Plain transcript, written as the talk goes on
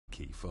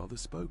key Father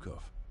spoke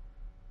of.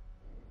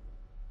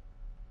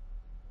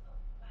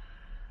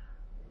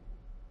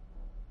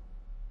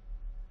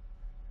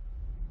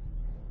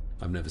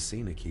 I've never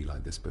seen a key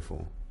like this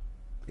before.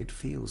 It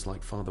feels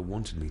like Father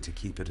wanted me to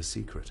keep it a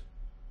secret.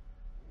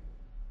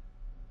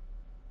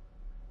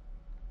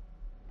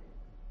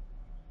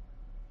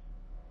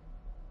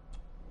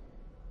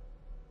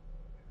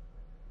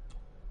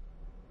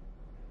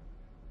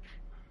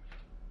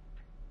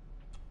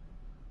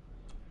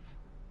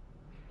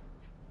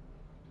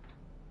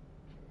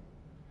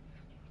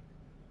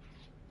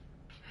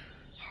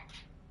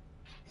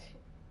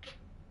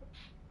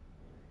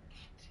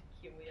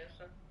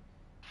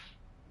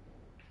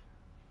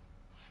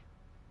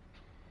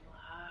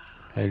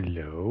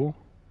 Hello.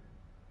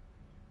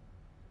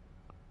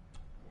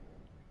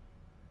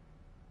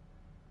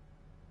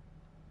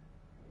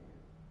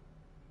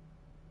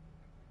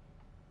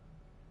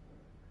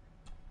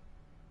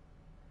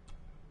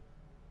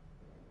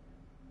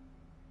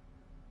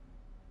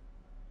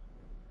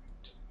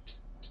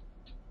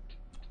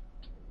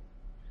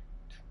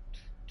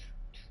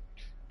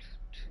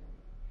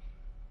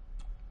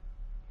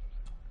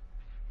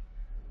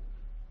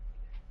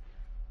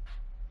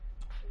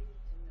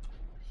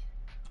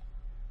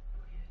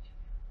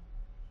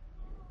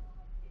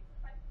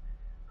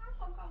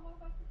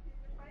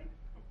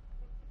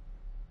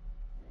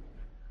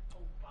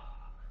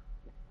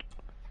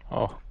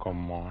 Oh,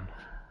 come on.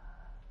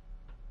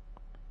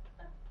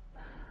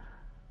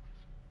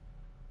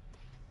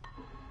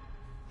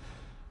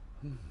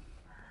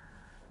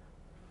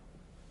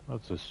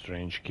 That's a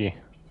strange key.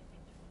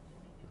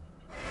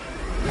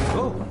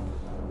 Oh!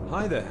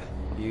 Hi there.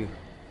 You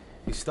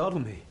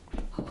startled me.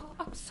 Oh,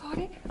 I'm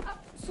sorry. I'm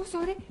so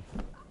sorry.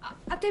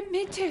 I didn't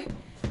mean to.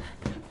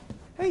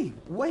 Hey,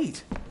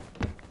 wait!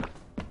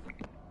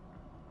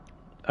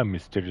 A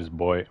mysterious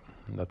boy.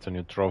 That's a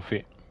new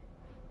trophy.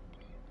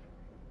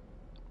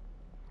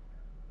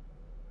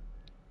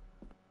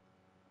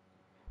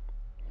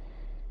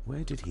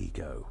 Where did he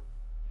go?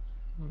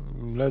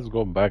 Let's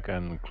go back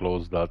and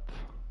close that.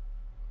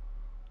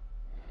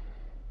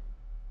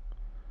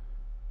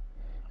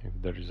 If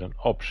there is an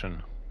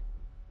option.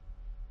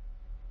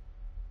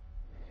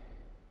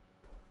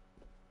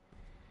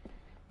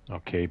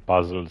 Okay,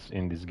 puzzles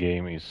in this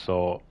game is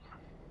so...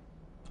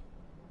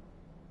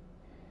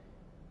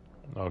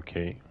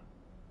 Okay.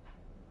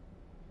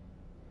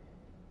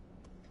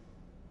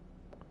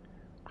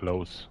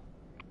 Close.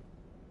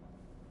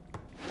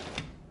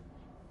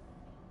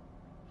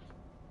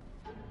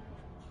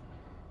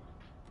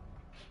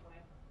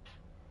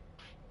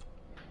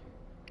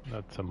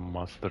 That's a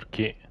master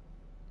key.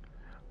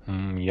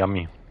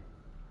 Yummy.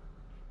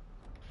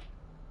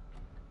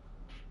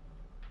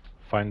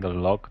 Find a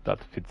lock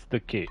that fits the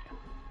key.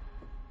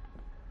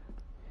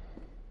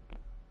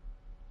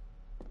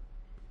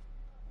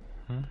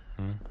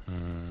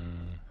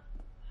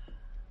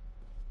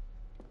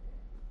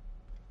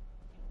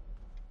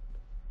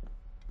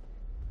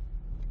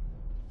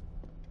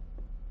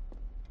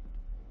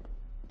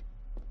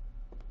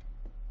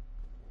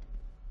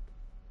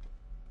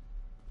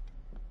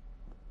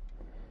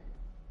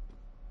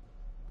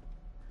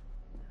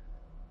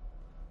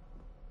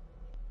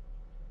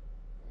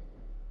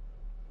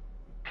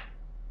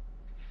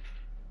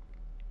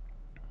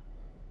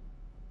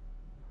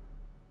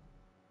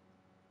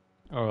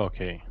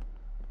 Okay,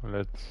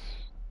 let's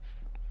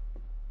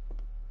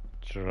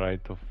try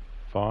to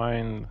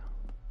find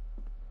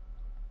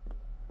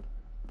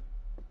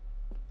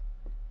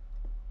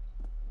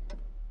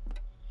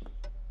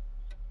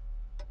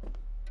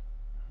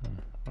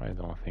I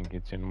don't think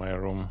it's in my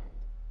room.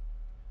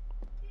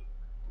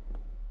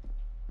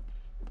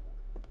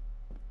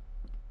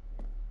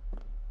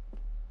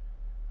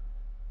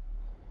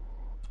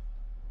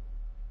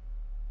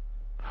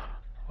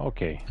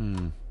 Okay.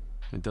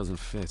 It doesn't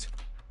fit.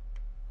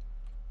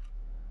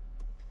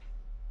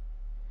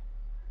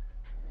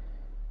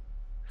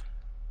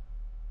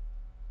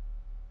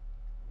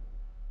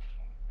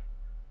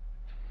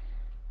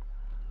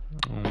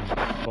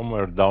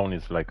 Somewhere down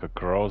is like a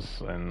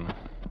cross and...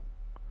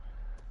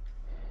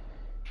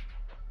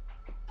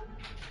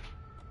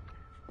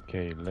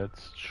 Okay,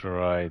 let's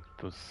try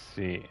to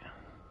see.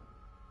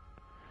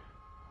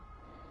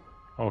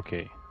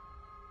 Okay.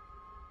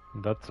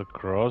 That's a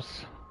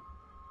cross.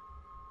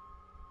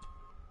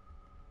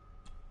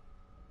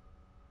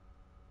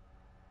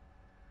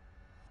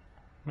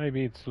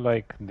 Maybe it's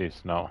like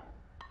this now.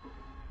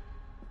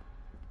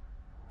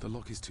 The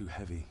lock is too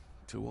heavy,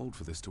 too old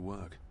for this to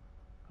work.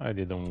 I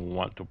didn't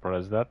want to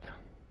press that.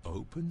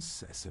 Open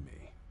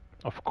sesame.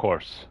 Of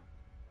course.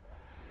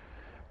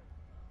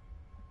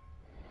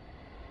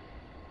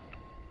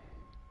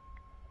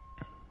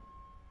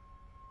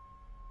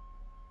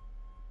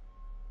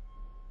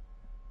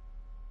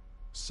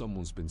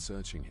 Someone's been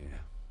searching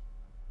here.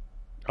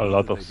 A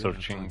lot Either of they didn't have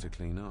searching. time to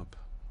clean up,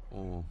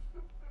 or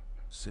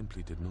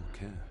simply did not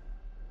care.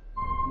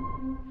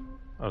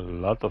 A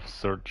lot of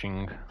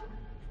searching.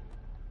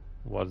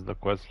 What's the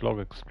quest log?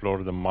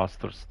 Explore the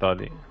master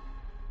study.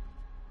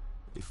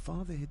 If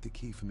Father hid the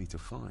key for me to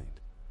find,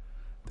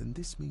 then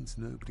this means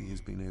nobody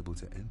has been able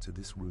to enter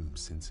this room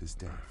since his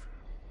death.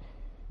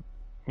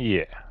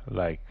 Yeah,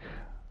 like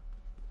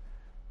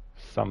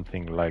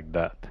something like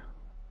that.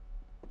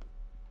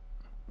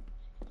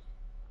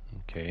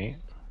 Okay.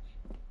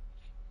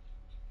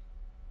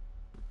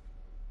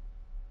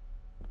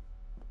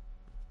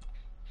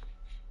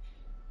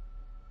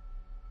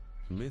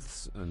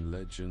 Myths and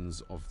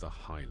Legends of the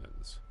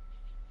Highlands.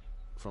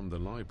 From the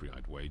library,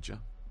 I'd wager.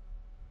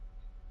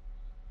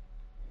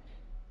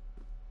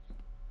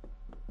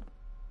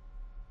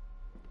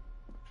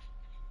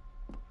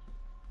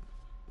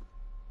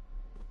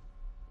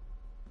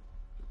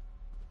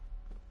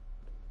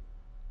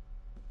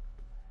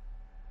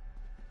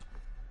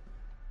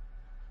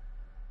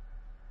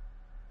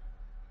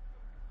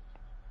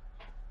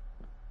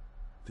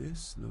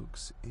 This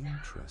looks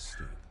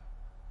interesting.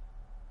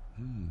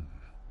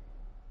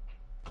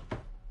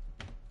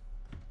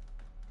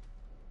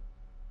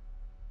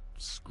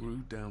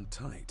 Screwed down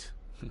tight.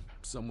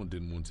 Someone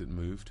didn't want it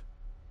moved.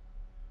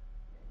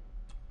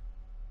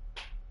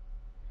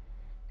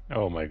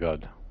 Oh my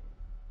god.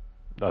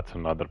 That's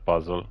another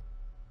puzzle.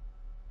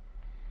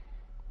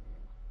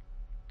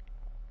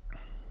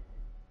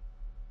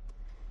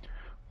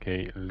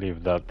 Okay,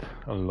 leave that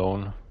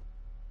alone.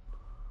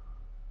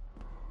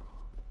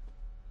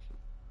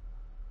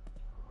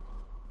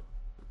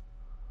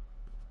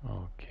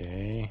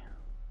 Okay.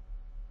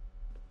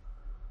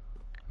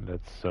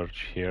 Let's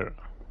search here.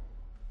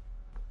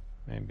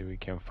 Maybe we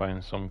can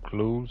find some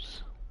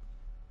clues.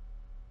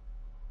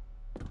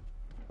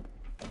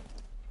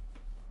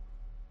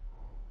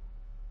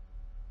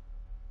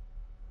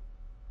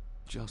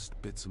 Just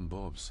bits and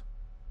bobs.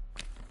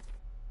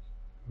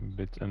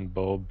 Bits and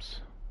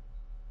bobs.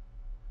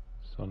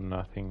 So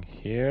nothing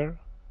here.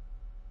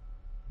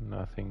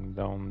 Nothing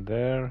down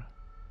there.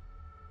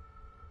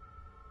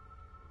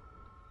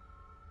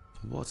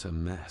 What a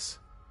mess.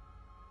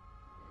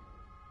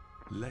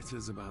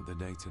 Letters about the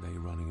day-to-day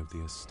running of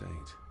the estate.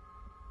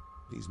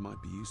 These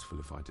might be useful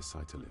if I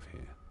decide to live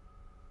here.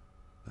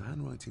 The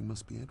handwriting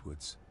must be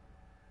Edward's.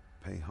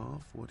 Pay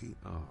half what he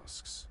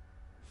asks.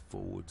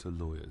 Forward to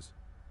lawyers.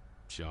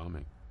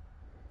 Charming.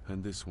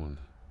 And this one.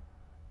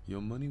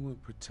 Your money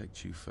won't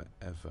protect you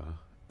forever.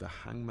 The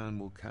hangman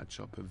will catch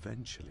up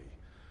eventually.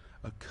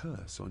 A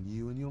curse on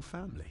you and your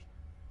family.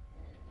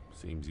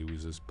 Seems he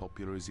was as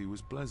popular as he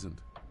was pleasant.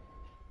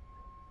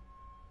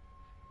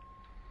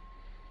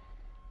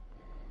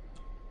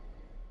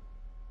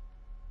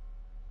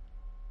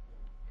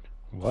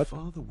 What?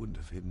 Father wouldn't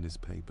have hidden his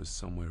papers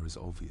somewhere as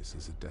obvious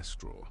as a desk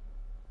drawer.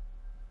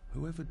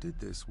 Whoever did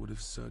this would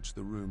have searched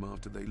the room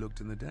after they looked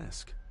in the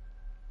desk.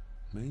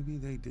 Maybe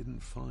they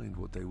didn't find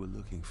what they were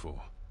looking for.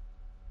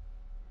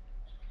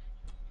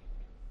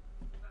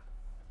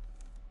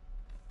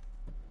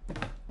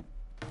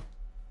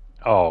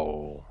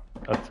 Oh,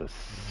 that's a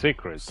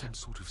secret. Some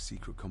sort of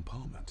secret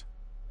compartment.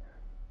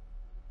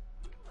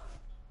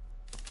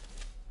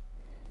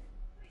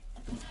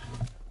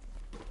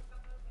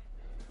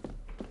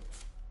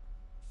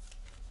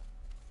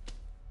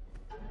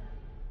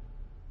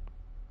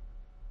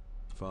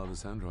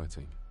 Father's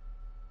handwriting.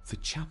 The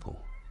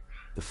chapel.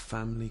 The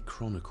family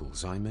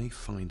chronicles. I may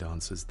find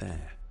answers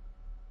there.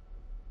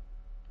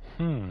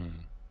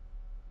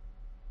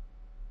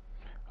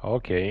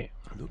 Okay.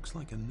 Looks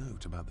like a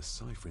note about the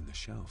cipher in the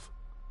shelf.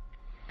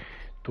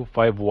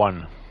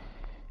 251.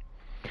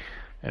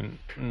 And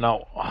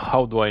now,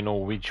 how do I know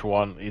which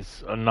one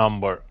is a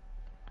number?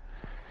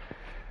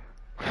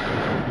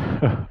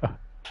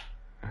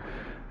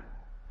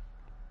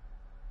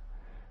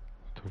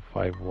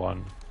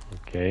 251.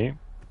 Okay.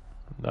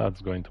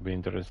 That's going to be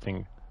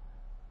interesting.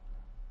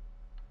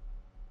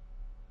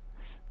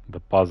 The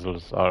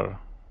puzzles are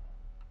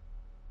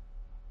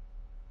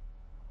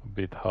a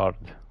bit hard.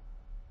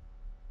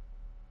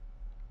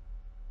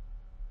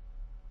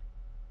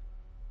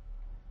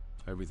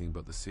 Everything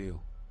but the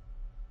seal.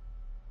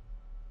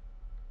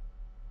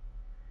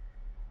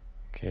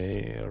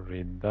 Okay,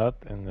 read that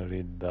and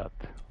read that.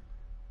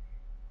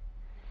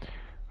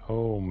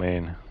 Oh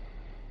man.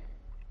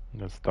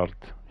 Let's start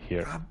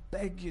here. I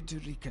beg you to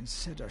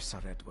reconsider,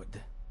 Sir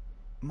Edward.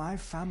 My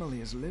family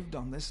has lived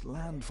on this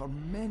land for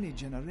many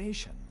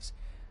generations,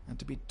 and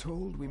to be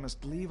told we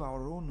must leave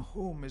our own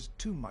home is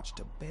too much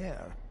to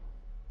bear.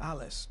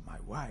 Alice, my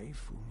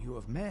wife, whom you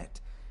have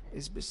met,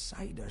 is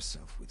beside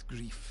herself with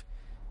grief.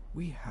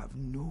 We have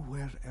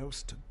nowhere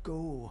else to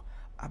go.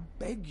 I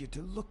beg you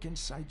to look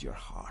inside your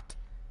heart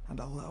and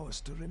allow us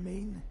to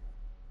remain.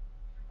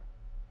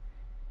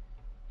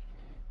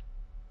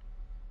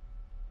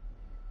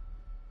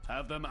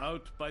 Have them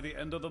out by the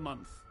end of the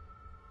month.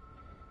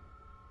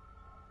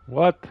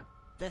 What?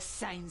 The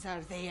signs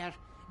are there.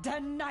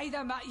 Deny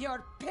them at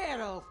your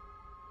peril.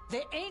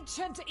 The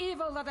ancient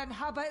evil that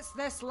inhabits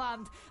this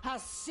land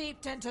has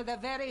seeped into the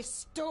very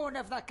stone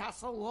of the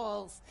castle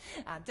walls.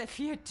 And if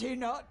you do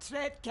not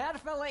tread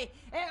carefully,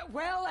 it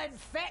will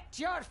infect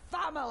your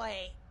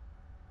family.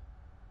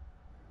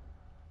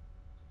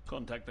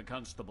 Contact the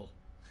constable.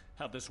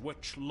 Have this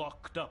witch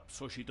locked up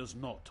so she does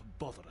not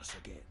bother us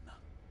again.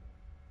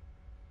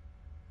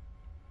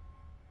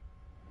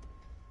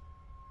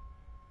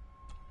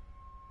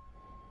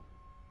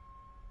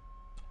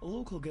 A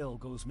local girl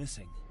goes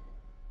missing.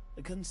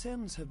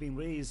 Concerns have been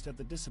raised at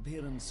the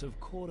disappearance of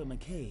Cora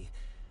McKay,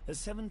 a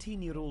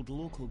 17-year-old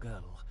local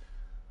girl.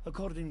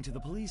 According to the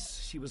police,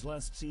 she was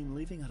last seen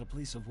leaving her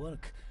place of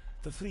work,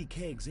 the Three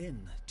Kegs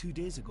Inn, 2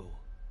 days ago.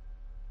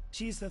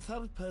 She is the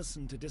third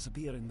person to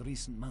disappear in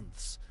recent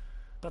months,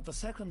 but the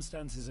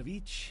circumstances of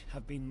each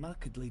have been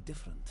markedly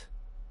different.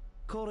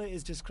 Cora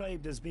is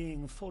described as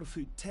being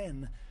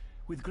 4'10",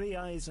 with grey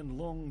eyes and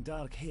long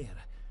dark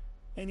hair.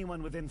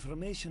 Anyone with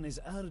information is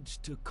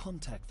urged to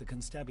contact the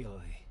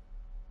constabulary.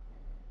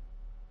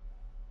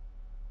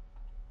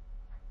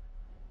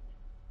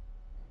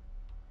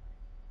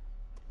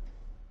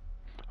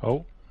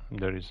 Oh,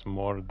 there is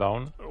more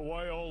down.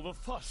 Why all the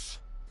fuss?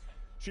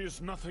 She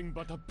is nothing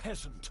but a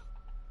peasant.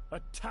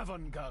 A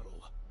tavern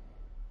girl.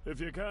 If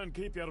you can't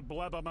keep your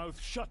blabbermouth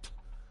shut,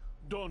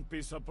 don't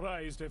be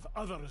surprised if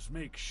others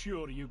make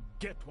sure you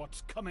get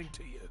what's coming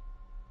to you.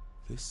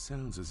 This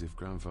sounds as if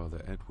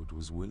Grandfather Edward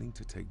was willing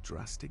to take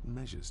drastic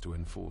measures to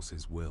enforce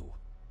his will.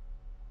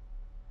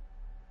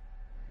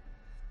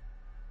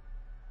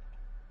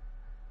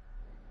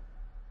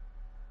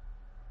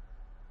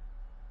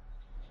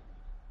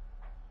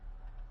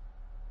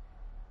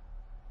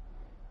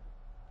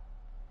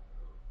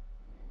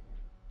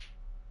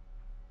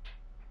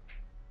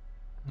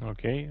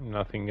 Okay,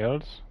 nothing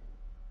else.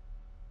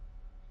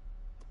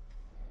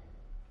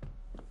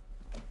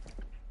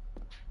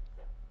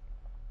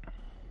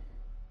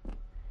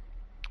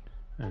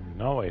 And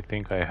now I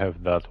think I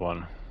have that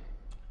one.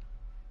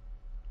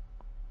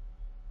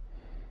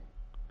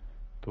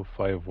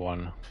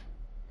 251.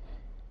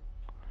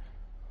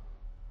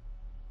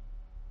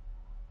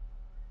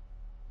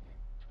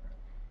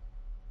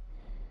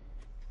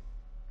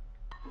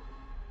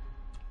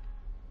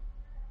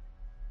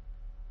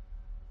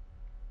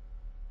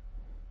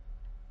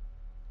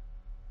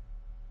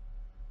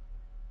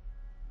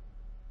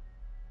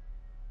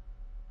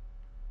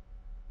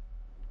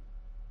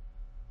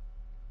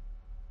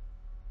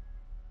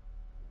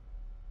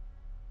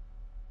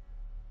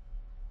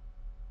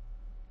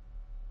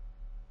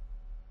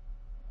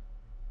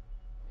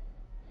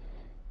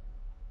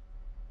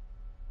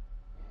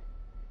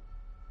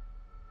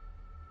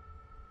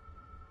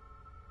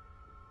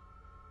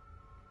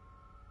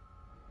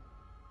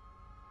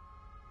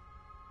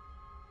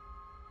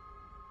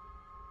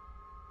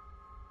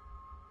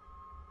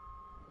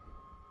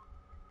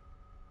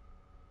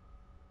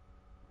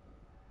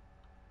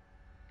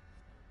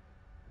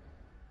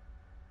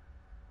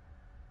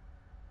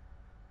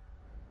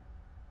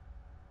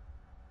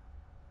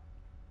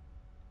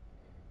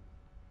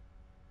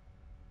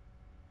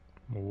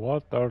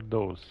 What are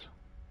those?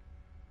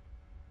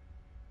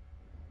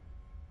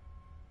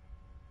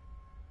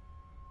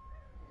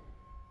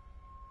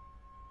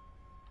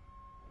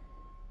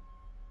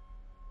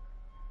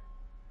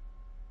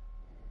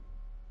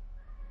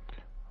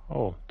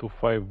 Oh,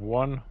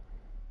 251.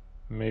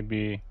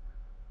 Maybe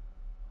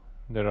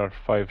there are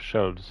 5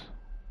 shelves.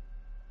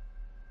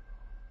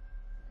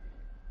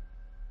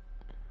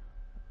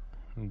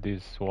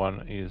 This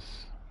one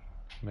is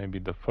maybe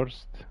the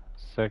first,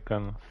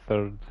 second,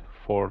 third,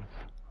 fourth,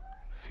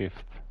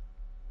 fifth.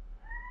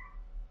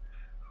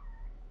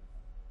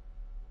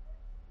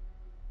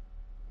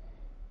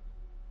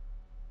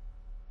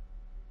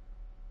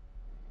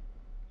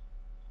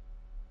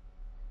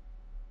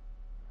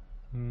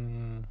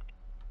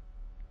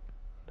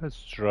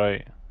 Let's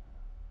try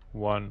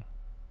 1,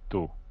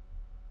 2.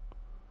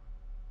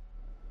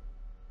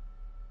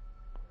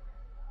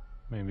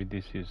 Maybe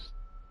this is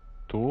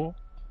 2.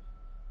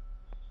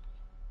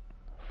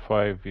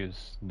 5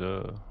 is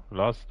the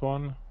last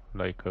one,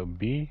 like a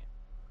B,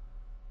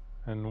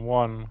 and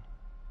 1,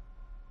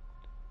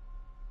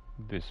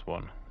 this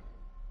one.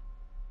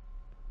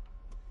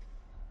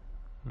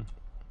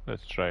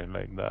 Let's try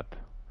like that.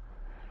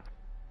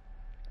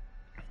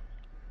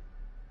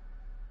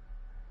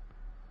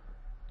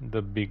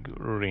 The big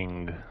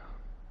ring,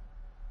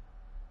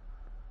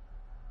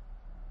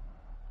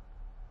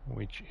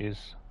 which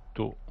is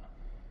 2.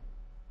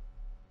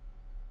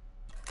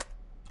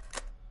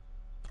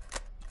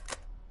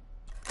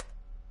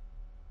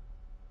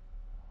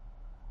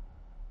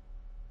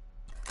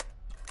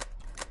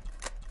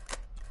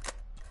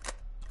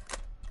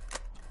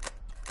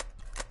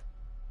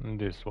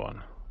 This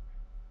one,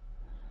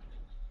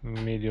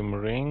 medium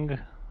ring,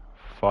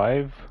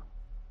 5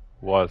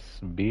 was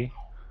B,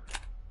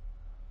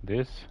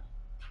 this,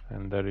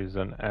 and there is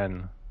an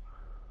N.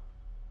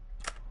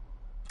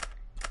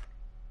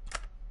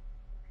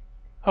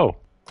 Oh,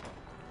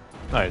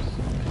 nice.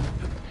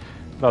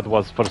 That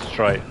was first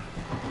try.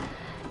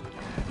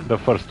 The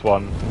first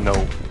one, no.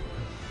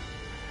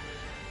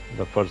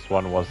 The first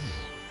one was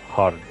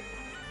hard.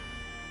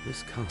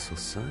 This castle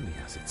certainly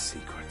has its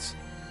secrets.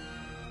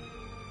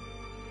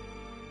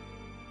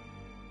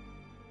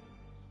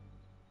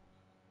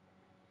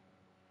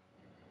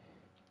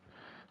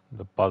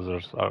 The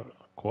puzzles are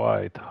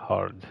quite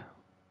hard.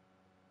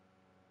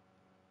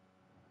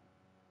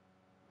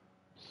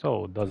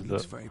 So does It the...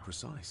 looks very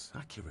precise,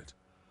 accurate.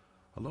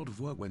 A lot of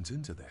work went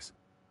into this.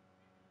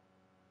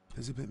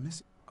 There's a bit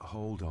missing.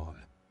 Hold on.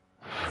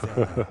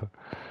 There.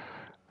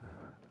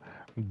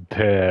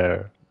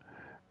 There.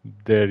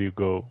 There you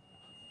go.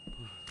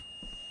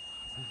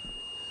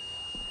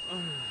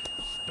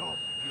 Stop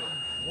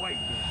your whining.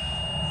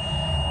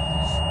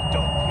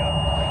 Stop your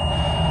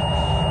whining.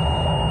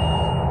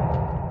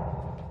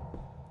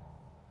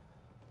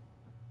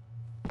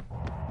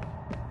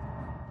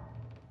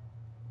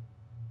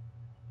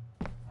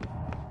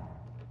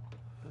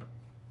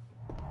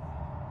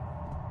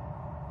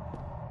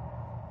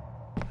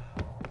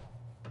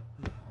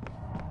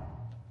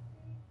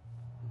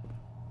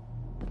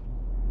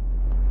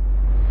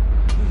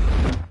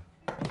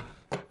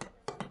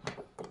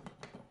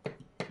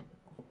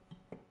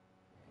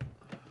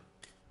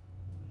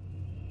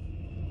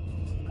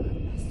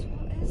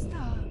 What is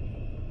that?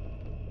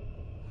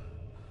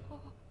 Oh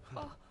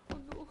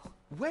no.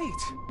 Wait!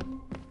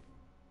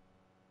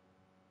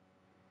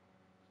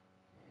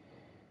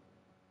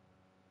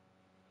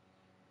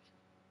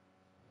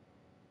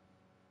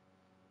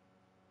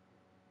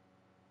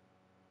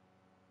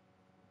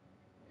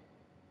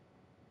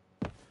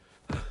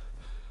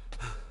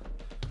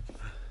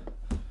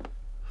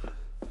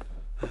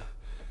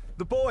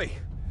 The boy!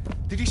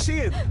 Did you see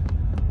him?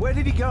 Where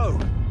did he go?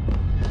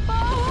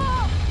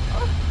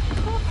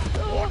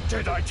 What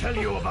did I tell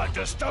you about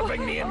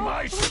disturbing me in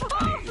my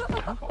study?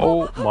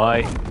 Oh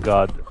my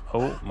god.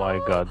 Oh my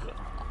god.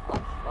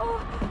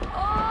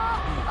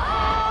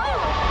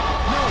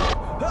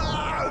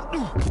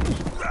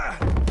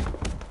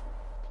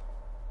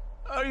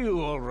 Are you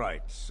all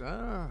right,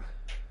 sir?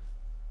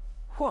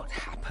 What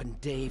happened,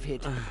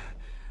 David?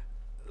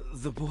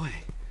 The boy.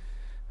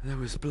 There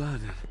was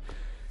blood,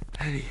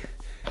 and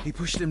he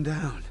pushed him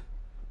down.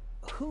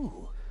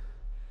 Who?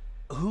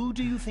 Who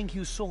do you think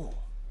you saw?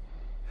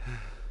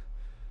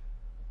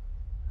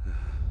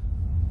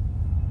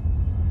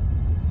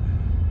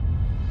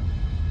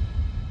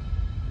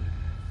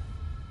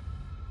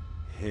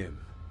 Him.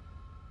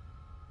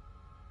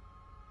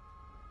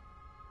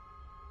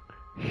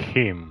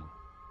 Him.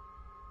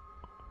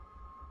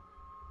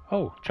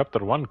 Oh,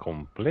 chapter 1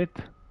 complete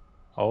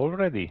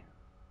already.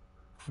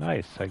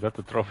 Nice, I got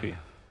a trophy.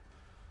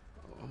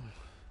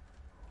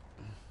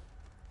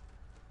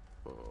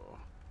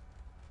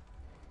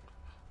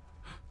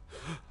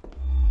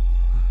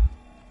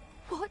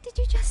 What did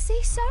you just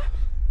say, sir?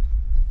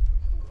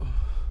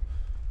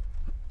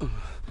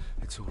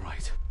 It's all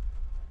right.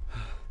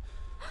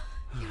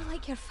 You're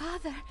like your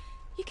father.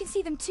 You can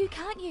see them too,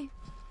 can't you?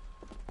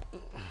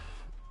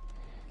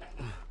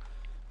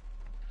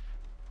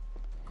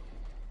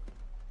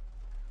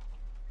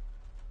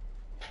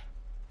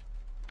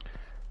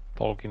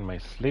 Talk in my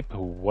sleep.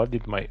 What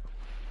did my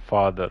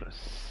father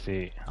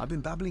say? I've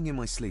been babbling in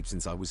my sleep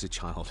since I was a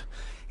child.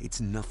 It's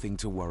nothing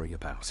to worry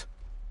about.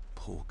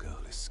 Poor girl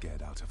is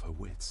scared out of her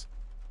wits.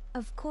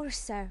 Of course,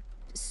 sir.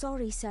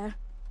 Sorry, sir.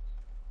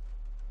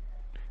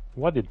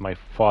 What did my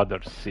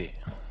father say?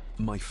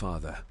 My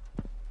father.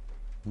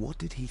 What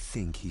did he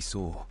think he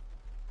saw?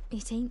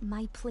 It ain't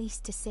my place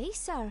to say,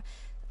 sir.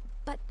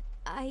 But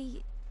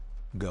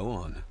Go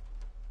on.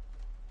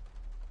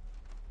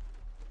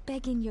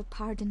 begging your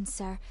pardon,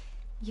 sir.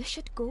 You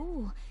should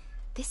go.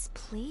 This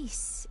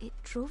place, it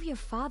drove your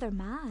father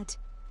mad.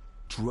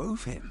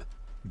 Drove him?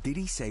 Did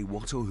he say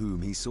what or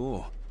whom he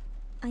saw?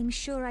 I'm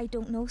sure I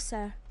don't know,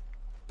 sir.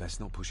 Best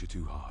not push her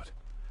too hard.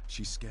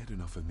 She's scared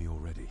enough of me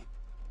already.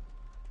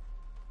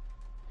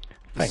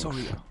 Thanks.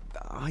 Sorry,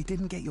 I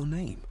didn't get your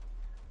name.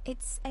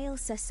 It's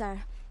Ailsa,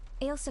 sir.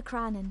 Ailsa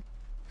Cranon.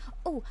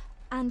 Oh,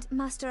 and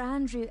Master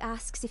Andrew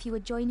asks if you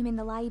would join him in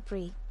the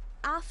library.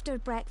 After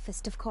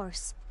breakfast, of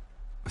course.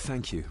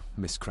 Thank you,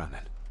 Miss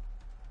Cranon.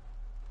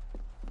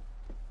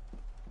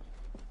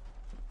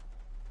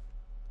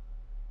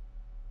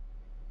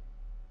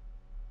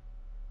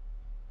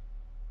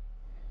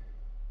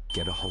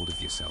 Get a hold of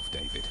yourself,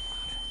 David.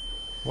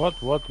 What?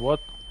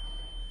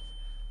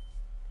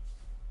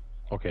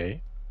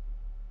 Okay.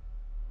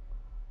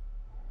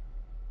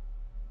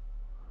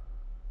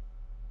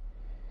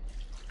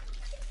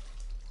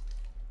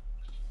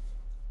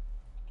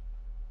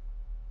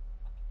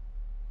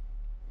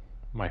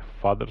 My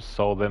father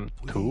saw them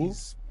Were too?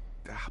 these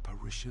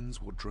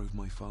apparitions what drove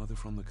my father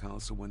from the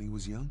castle when he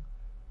was young?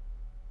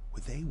 Were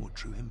they what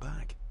drew him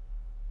back?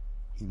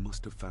 He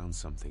must have found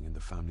something in the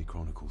family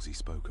chronicles he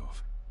spoke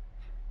of.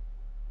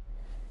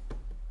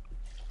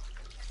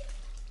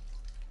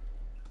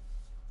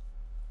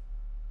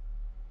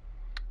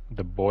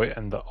 The boy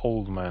and the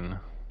old man.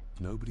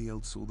 Nobody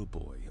else saw the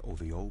boy or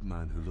the old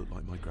man who looked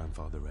like my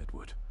grandfather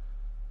Edward.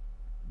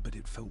 But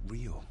it felt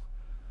real.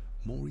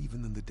 More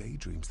even than the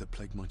daydreams that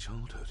plagued my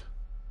childhood.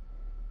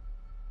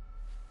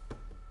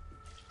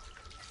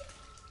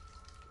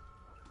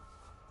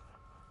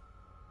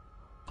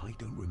 I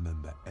don't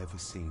remember ever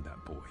seeing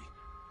that boy.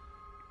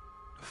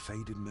 A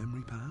faded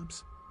memory,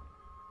 perhaps?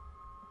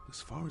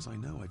 As far as I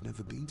know, I've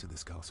never been to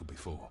this castle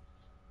before.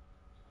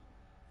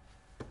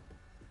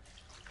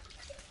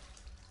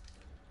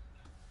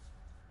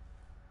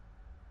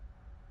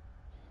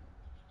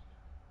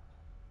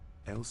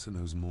 Elsa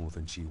knows more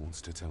than she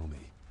wants to tell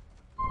me.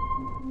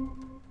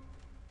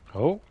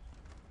 Oh,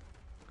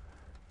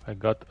 I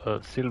got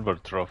a silver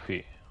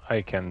trophy.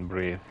 I can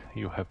breathe.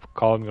 You have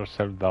calmed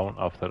yourself down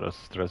after a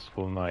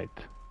stressful night.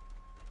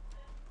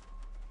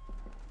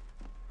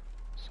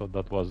 So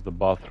that was the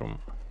bathroom.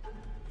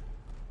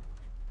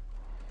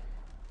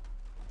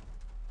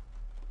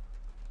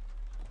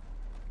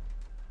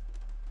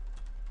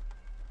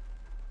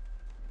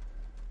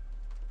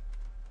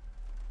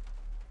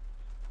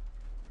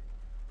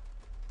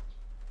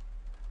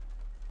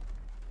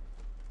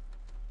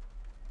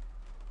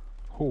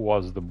 Who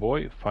was the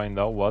boy? Find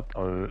out what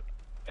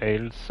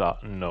Elsa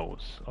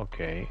knows.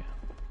 Okay.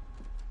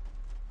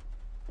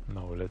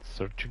 Now let's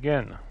search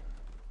again.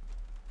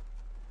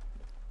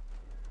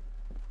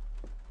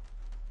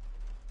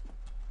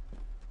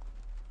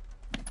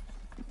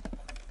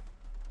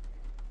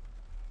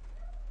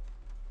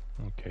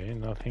 Okay,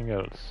 nothing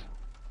else.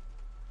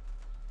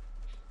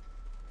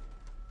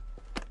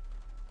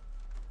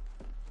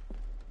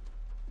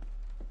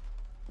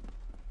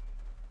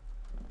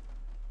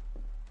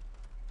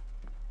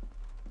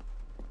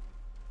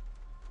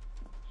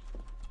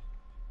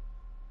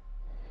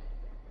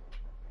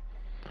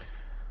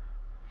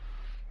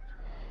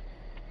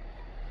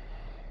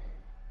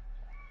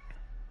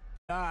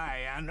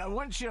 Aye, and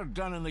once you're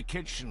done in the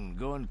kitchen,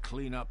 go and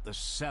clean up the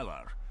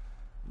cellar.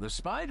 The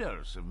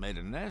spiders have made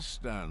a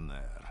nest down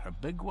there. A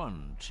big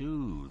one,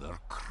 too. They're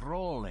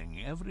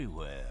crawling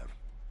everywhere.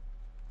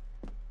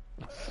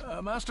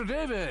 Master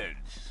David,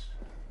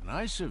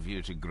 nice of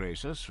you to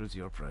grace us with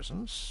your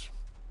presence.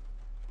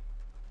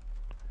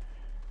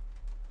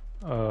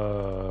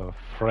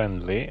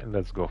 Friendly.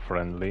 Let's go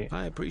friendly.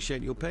 I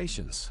appreciate your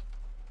patience.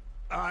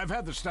 I've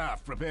had the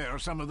staff prepare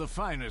some of the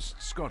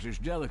finest Scottish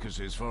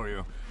delicacies for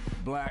you.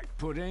 Black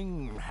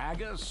pudding,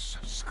 haggis,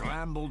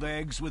 scrambled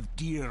eggs with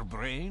deer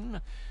brain,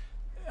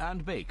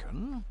 and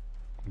bacon.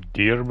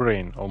 Deer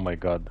brain, oh my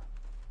god.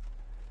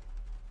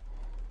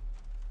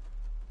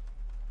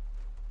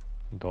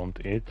 Don't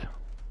eat.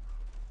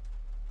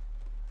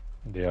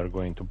 They are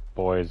going to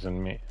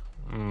poison me.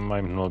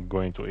 I'm not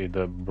going to eat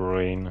the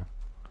brain.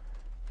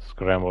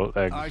 Scrambled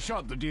eggs. I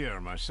shot the deer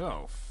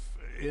myself,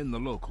 in the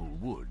local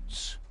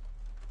woods.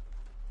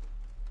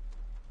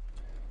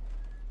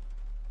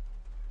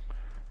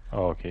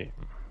 Okay.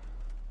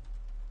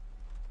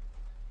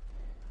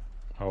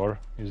 Or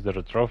is there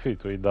a trophy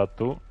to eat that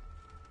too?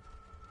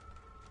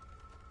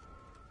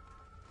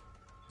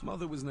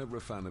 Mother was never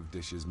a fan of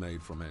dishes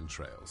made from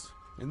entrails.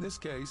 In this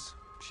case,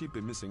 she'd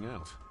be missing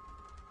out.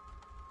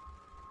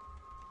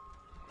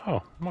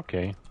 Oh,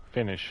 okay.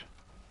 Finish.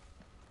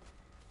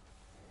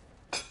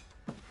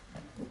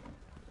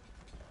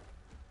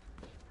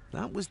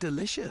 That was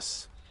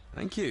delicious.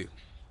 Thank you.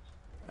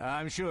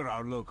 I'm sure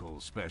our local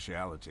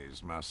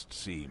specialities must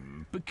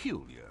seem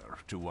peculiar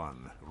to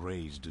one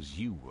raised as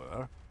you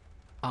were.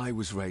 I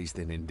was raised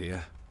in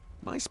India.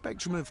 My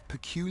spectrum of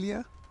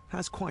peculiar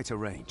has quite a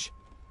range.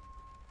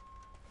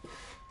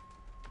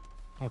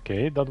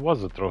 Okay, that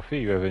was a trophy.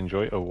 You have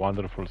enjoyed a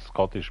wonderful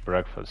Scottish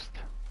breakfast.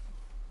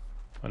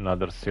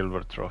 Another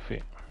silver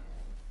trophy.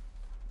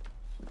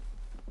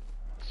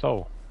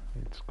 So,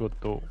 it's good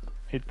to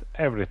eat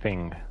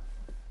everything,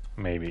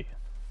 maybe.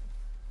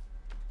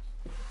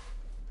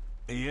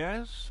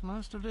 Yes,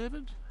 Master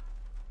David?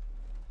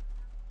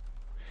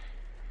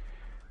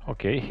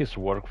 Okay, he's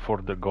worked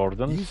for the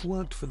Gordons. You've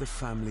worked for the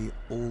family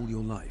all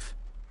your life?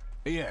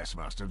 Yes,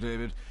 Master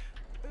David.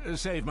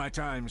 Saved my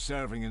time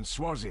serving in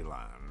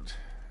Swaziland.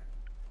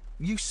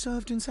 You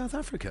served in South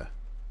Africa?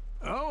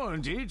 Oh,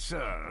 indeed,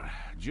 sir.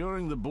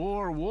 During the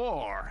Boer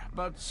War.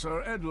 But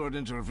Sir Edward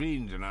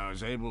intervened and I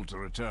was able to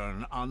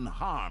return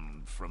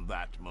unharmed from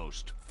that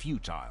most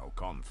futile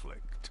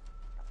conflict.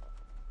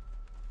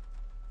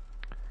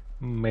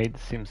 Maid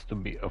seems to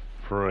be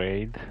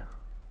afraid.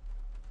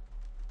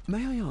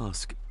 May I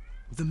ask,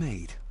 the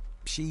maid,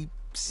 she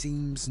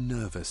seems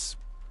nervous,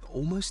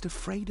 almost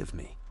afraid of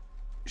me.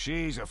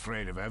 She's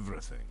afraid of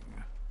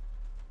everything.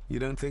 You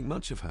don't think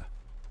much of her?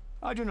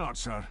 I do not,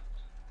 sir.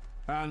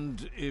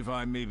 And, if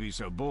I may be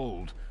so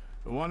bold,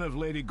 one of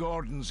Lady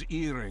Gordon's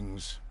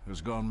earrings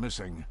has gone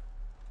missing.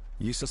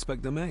 You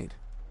suspect the maid?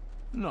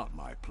 Not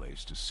my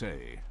place to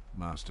say,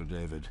 Master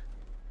David.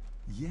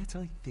 Yet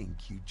I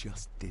think you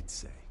just did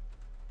say.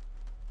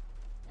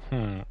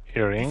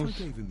 Earrings?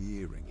 If I gave him the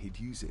earring, he'd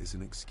use it as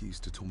an excuse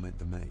to torment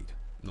the maid.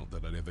 Not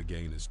that I'd ever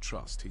gain his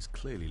trust. He's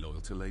clearly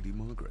loyal to Lady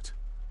Margaret.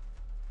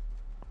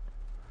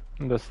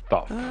 The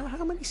staff.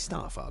 How many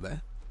staff are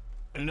there?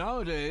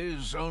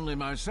 Nowadays, only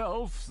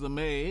myself, the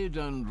maid,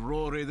 and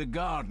Rory the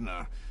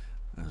gardener.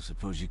 I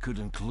suppose you could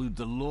include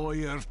the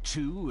lawyer,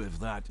 too, if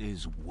that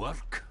is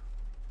work.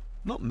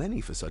 Not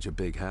many for such a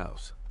big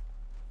house.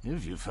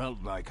 If you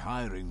felt like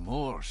hiring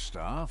more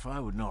staff,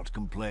 I would not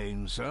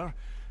complain, sir.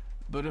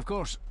 But of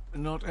course,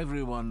 Not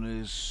everyone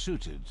is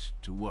suited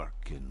to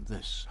work in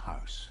this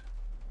house.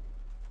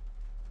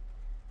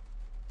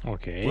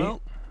 Okay.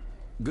 Well,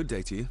 good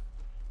day to you.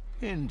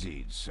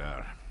 Indeed,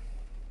 sir.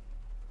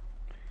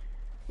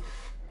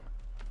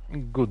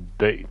 Good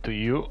day to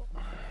you.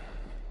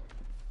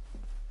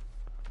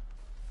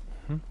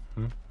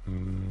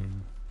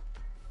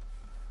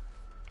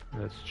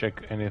 Let's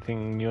check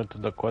anything new to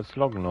the quest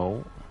log.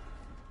 No.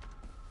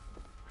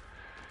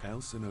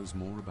 Elsa knows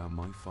more about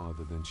my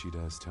father than she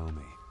dares tell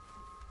me.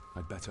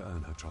 I'd better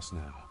earn her trust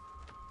now.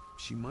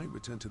 She might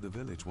return to the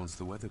village once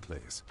the weather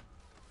clears.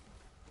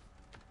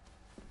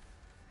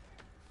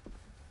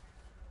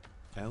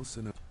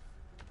 Elsa knows...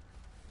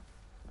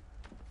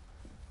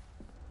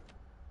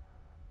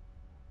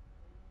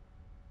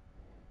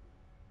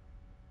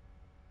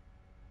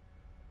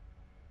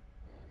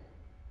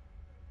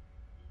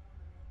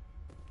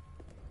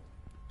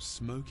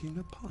 Smoking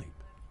a pipe?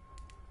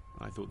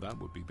 I thought that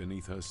would be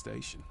beneath her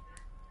station.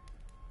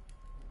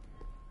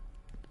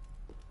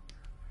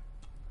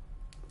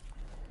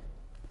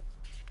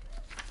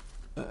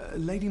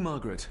 Lady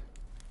Margaret.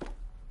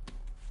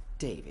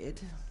 David?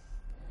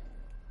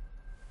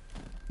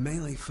 May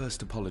I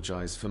first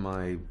apologize for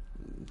my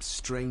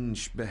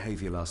strange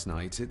behavior last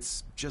night?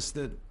 It's just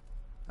that...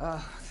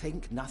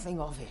 Think nothing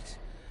of it.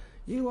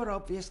 You were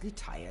obviously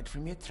tired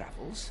from your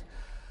travels.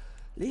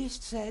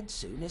 Least said,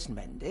 soonest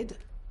mended.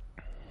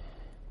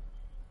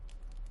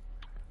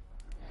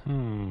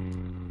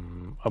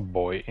 A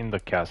boy in the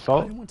castle.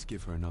 I don't want to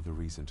give her another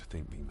reason to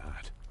think me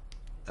mad.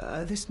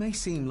 This may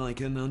seem like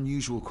an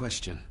unusual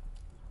question.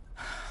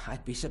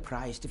 I'd be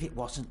surprised if it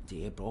wasn't,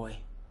 dear boy.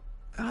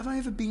 Have I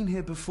ever been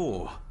here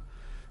before?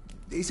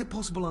 Is it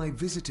possible I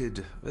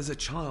visited as a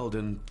child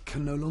and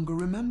can no longer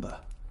remember?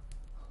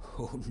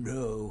 Oh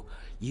no,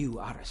 you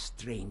are a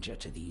stranger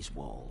to these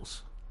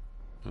walls.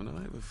 And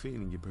I have a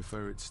feeling you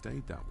prefer it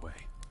stayed that way.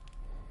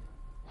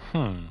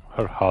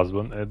 Her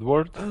husband,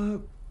 Edward?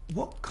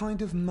 What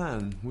kind of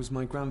man was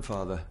my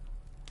grandfather?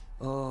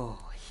 Oh,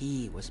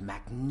 he was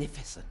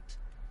magnificent.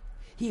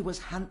 He was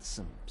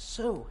handsome,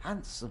 so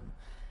handsome,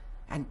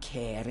 and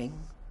caring.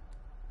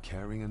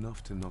 Caring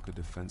enough to knock a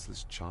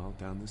defenseless child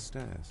down the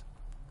stairs.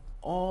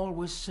 All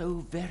was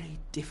so very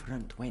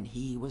different when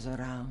he was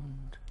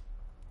around.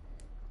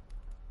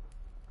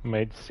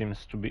 Maid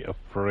seems to be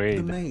afraid.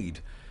 The maid.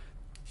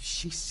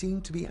 She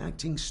seemed to be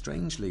acting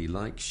strangely,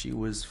 like she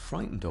was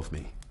frightened of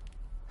me.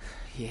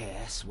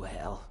 Yes,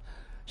 well,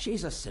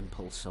 she's a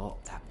simple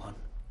sort, that one.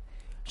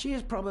 She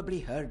has probably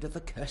heard of the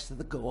curse of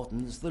the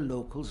Gordons the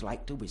locals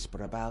like to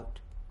whisper about.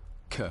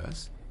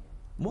 Curse?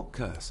 What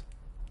curse?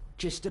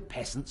 Just a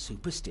peasant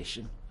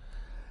superstition.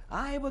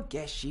 I would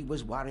guess she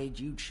was worried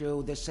you'd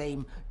show the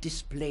same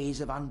displays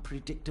of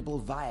unpredictable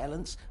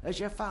violence as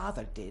your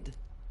father did.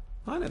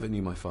 I never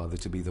knew my father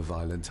to be the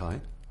violent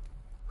type.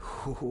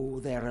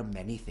 Oh, there are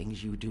many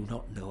things you do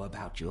not know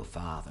about your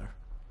father.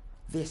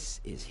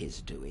 This is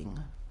his doing.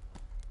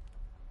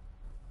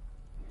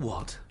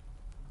 What?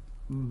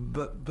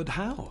 But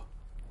how?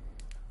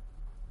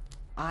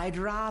 I'd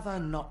rather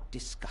not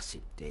discuss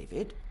it,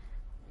 David.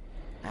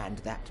 And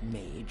that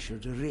maid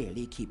should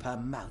really keep her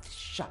mouth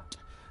shut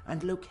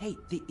and locate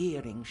the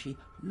earring she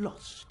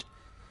lost.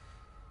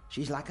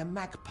 She's like a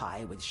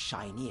magpie with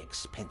shiny,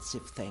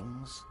 expensive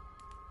things.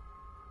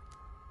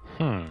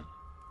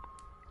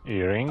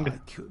 Earring? I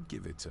could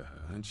give it to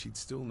her, and she'd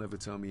still never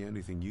tell me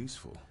anything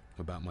useful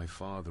about my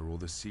father or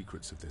the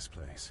secrets of this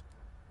place.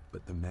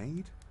 But the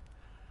maid?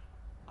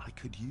 I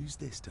could use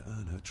this to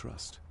earn her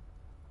trust.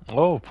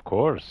 Oh, of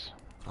course.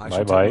 I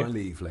shall Bye-bye. take my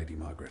leave, Lady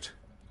Margaret.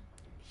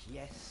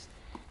 Yes.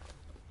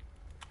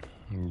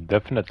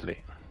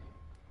 Definitely.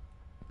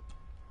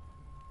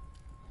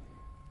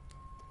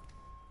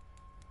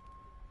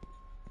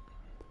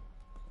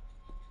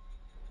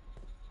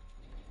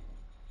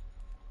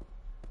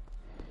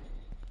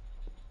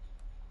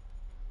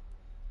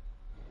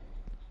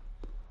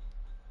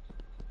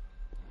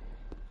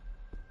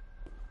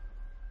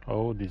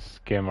 Oh, this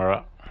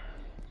camera.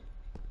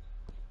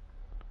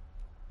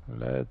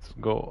 Let's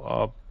go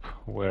up.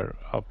 Where?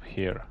 Up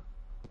here.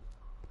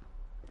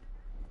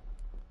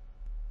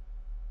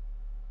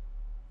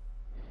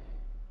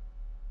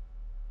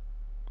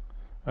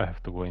 I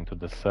have to go into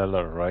the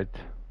cellar, right?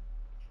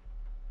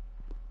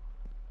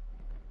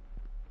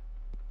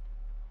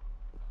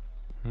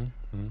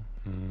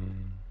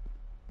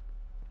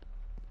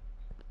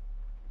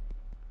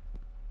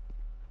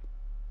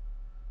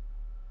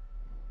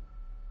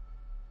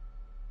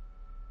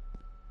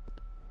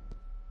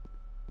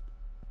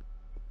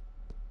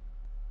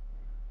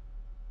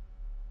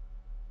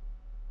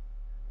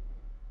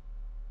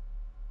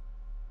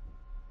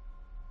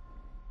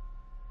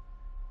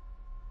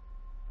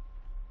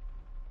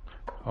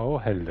 Oh,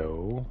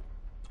 hello.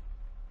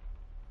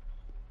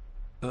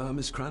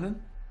 Miss Crannan?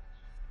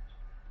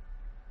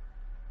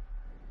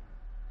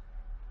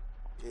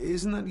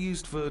 Isn't that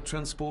used for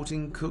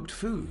transporting cooked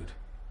food?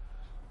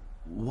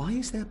 Why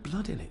is there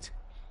blood in it?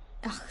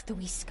 Ugh, the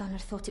wee scunner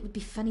thought it would be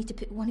funny to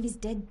put one of his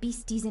dead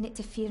beasties in it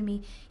to fear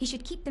me. He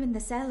should keep them in the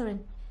cellar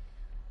and...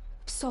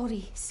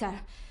 Sorry, sir.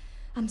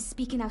 I'm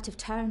speaking out of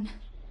turn.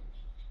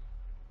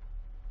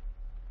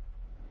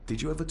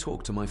 Did you ever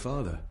talk to my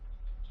father?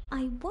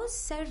 I was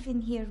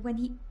serving here when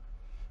he...